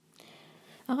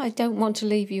I don't want to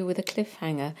leave you with a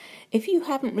cliffhanger. If you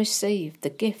haven't received the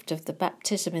gift of the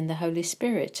baptism in the Holy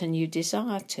Spirit and you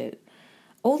desire to,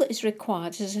 all that is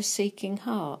required is a seeking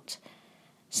heart.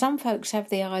 Some folks have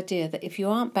the idea that if you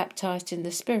aren't baptised in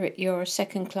the Spirit, you're a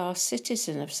second-class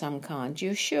citizen of some kind.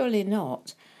 You're surely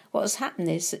not. What has happened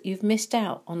is that you've missed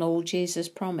out on all Jesus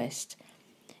promised.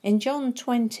 In John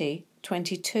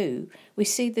 20:22, we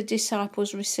see the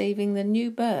disciples receiving the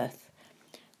new birth.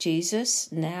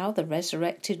 Jesus, now the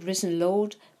resurrected, risen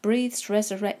Lord, breathes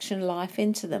resurrection life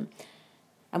into them.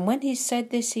 And when he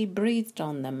said this, he breathed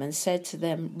on them and said to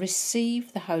them,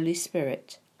 "Receive the Holy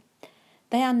Spirit."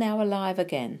 They are now alive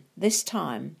again. This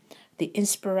time, the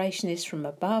inspiration is from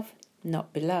above,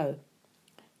 not below.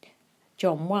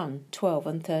 John 1:12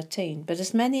 and 13. But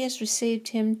as many as received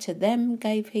him, to them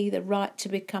gave he the right to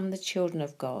become the children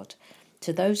of God,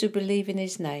 to those who believe in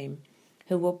his name,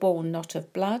 who were born not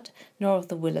of blood, nor of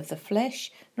the will of the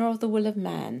flesh, nor of the will of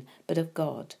man, but of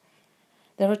God.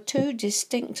 There are two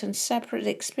distinct and separate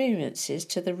experiences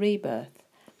to the rebirth.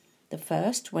 The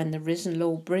first, when the risen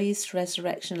Lord breathes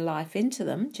resurrection life into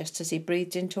them, just as he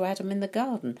breathed into Adam in the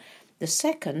garden. The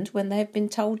second, when they have been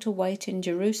told to wait in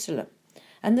Jerusalem,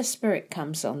 and the Spirit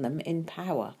comes on them in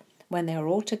power, when they are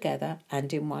all together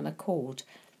and in one accord,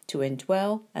 to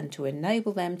indwell and to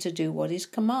enable them to do what is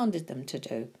commanded them to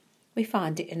do. We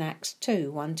find it in Acts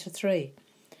 2:1-3.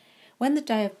 When the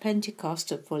day of Pentecost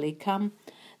had fully come,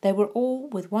 they were all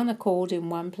with one accord in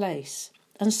one place,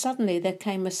 and suddenly there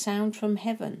came a sound from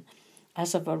heaven,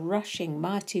 as of a rushing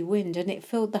mighty wind, and it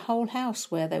filled the whole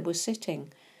house where they were sitting.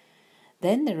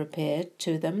 Then there appeared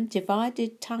to them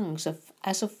divided tongues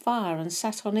as of fire, and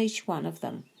sat on each one of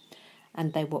them.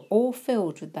 And they were all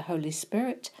filled with the Holy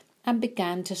Spirit, and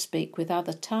began to speak with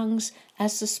other tongues,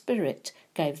 as the Spirit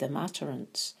gave them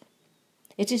utterance.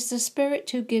 It is the Spirit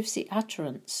who gives the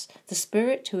utterance, the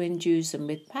Spirit who endues them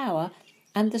with power,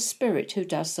 and the Spirit who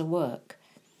does the work.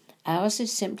 Ours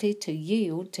is simply to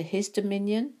yield to his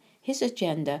dominion, his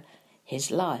agenda,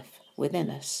 his life within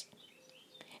us.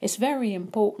 It's very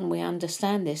important we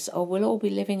understand this, or we'll all be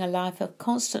living a life of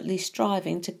constantly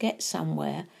striving to get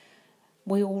somewhere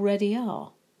we already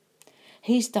are.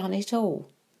 He's done it all.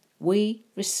 We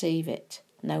receive it.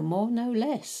 No more, no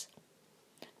less.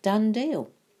 Done deal.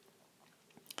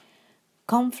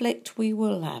 Conflict we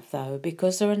will have, though,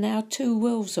 because there are now two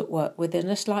wills at work within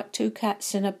us, like two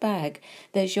cats in a bag.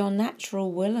 There's your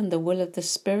natural will and the will of the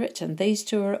Spirit, and these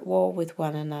two are at war with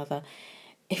one another.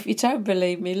 If you don't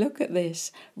believe me, look at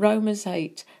this. Romans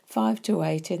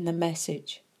 8:5-8 in the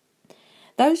Message.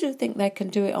 Those who think they can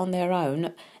do it on their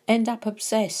own end up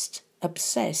obsessed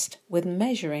with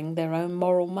measuring their own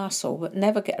moral muscle, but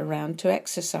never get around to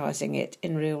exercising it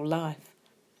in real life.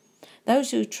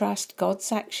 Those who trust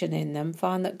God's action in them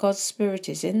find that God's Spirit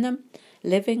is in them,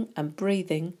 living and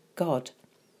breathing God.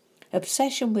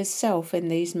 Obsession with self in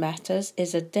these matters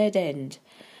is a dead end.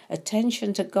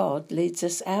 Attention to God leads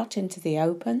us out into the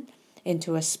open,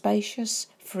 into a spacious,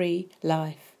 free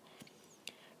life.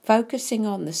 Focusing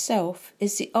on the self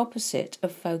is the opposite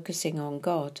of focusing on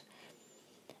God.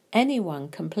 Anyone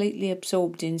completely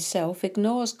absorbed in self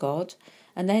ignores God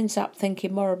and ends up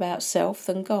thinking more about self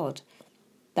than God.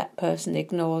 That person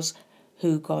ignores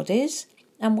who God is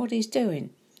and what he's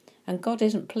doing, and God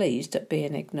isn't pleased at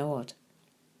being ignored.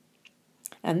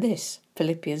 And this,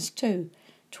 Philippians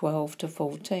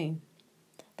 2:12-14.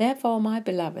 Therefore, my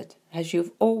beloved, as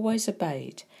you've always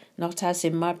obeyed, not as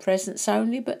in my presence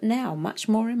only, but now much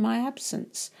more in my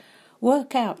absence,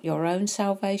 work out your own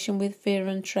salvation with fear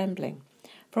and trembling,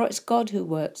 for it's God who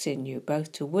works in you,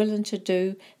 both to will and to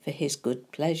do for his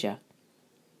good pleasure.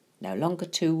 No longer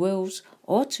two wills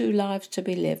or two lives to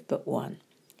be lived, but one,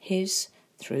 his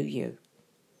through you.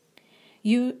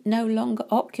 You no longer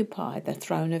occupy the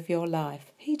throne of your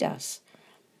life, he does.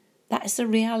 That is the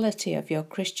reality of your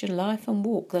Christian life and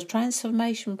walk, the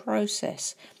transformation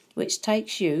process which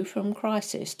takes you from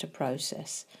crisis to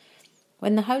process.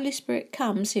 When the Holy Spirit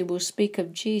comes, he will speak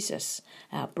of Jesus,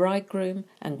 our bridegroom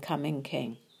and coming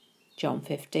King. John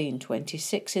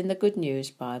 15:26 in the Good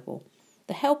News Bible.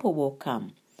 The Helper will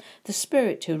come, the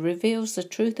Spirit who reveals the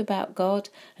truth about God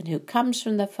and who comes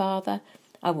from the Father.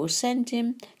 I will send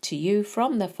him to you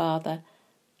from the Father,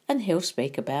 and he'll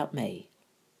speak about me.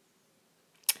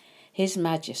 His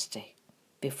Majesty,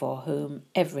 before whom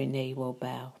every knee will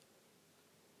bow.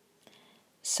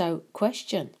 So,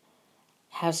 question,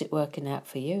 how's it working out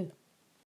for you?